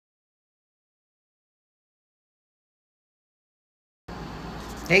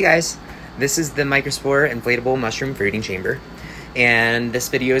Hey guys, this is the MycoSpore Inflatable Mushroom Fruiting Chamber, and this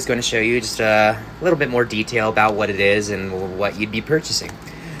video is going to show you just a little bit more detail about what it is and what you'd be purchasing.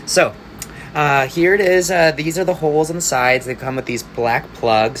 So, here it is. These are the holes on the sides. They come with these black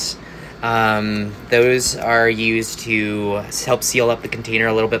plugs. Those are used to help seal up the container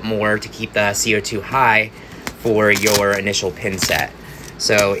a little bit more to keep the CO2 high for your initial pin set.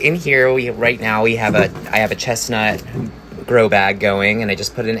 So in here, right now I have a chestnut grow bag going, and I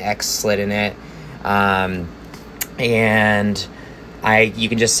just put an X slit in it, and you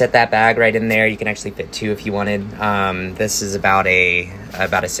can just set that bag right in there. You can actually fit two if you wanted. This is about a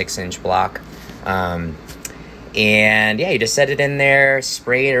 6-inch block, and yeah, you just set it in there,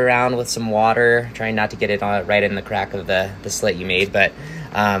 spray it around with some water, trying not to get it right in the crack of the slit you made, but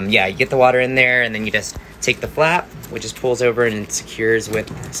yeah, you get the water in there, and then you just take the flap, which just pulls over and secures with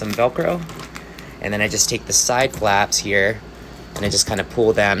some Velcro. And then I just take the side flaps here, and I just kind of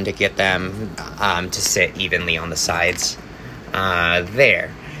pull them to get them to sit evenly on the sides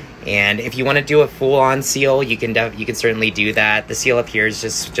there. And if you want to do a full-on seal, you can certainly do that. The seal up here is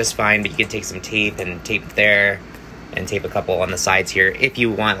just fine, but you can take some tape and tape there, and tape a couple on the sides here if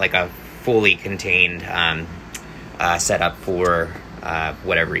you want like a fully contained setup for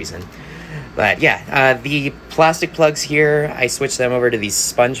whatever reason. But yeah, the plastic plugs here, I switched them over to these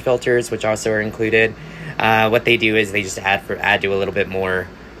sponge filters, which also are included. What they do is they just add to a little bit more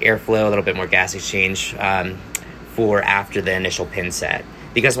airflow, a little bit more gas exchange for after the initial pin set.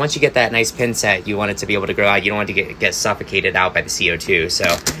 Because once you get that nice pin set, you want it to be able to grow out. You don't want it to get suffocated out by the CO2. So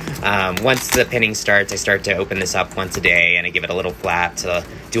once the pinning starts, I start to open this up once a day, and I give it a little flap to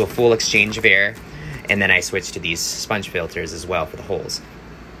do a full exchange of air. And then I switch to these sponge filters as well for the holes.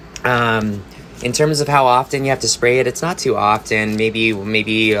 In terms of how often you have to spray it, it's not too often.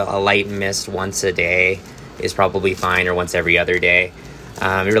 Maybe a light mist once a day is probably fine, or once every other day.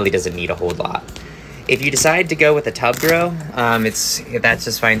 It really doesn't need a whole lot. If you decide to go with a tub grow, that's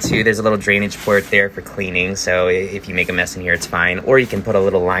just fine too. There's a little drainage port there for cleaning, so if you make a mess in here, it's fine. Or you can put a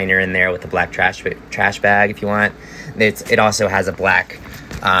little liner in there with a black trash bag if you want. It also has a black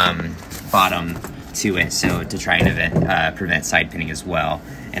bottom to it, so to try and prevent side pinning as well.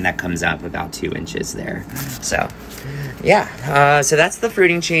 And that comes up about 2 inches there. So yeah, so that's the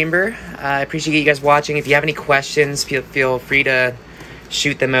fruiting chamber. I appreciate you guys watching. If you have any questions, feel free to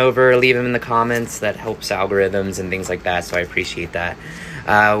shoot them over, leave them in the comments. That helps algorithms and things like that, so I appreciate that.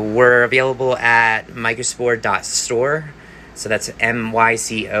 We're available at mycospore.store. So that's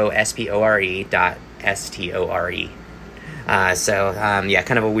mycospore.store. Yeah,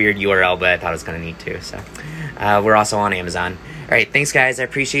 kind of a weird URL, but I thought it was kind of neat too. So we're also on Amazon. All right, thanks guys, I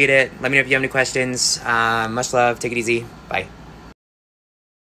appreciate it. Let me know if you have any questions. Much love, take it easy, bye.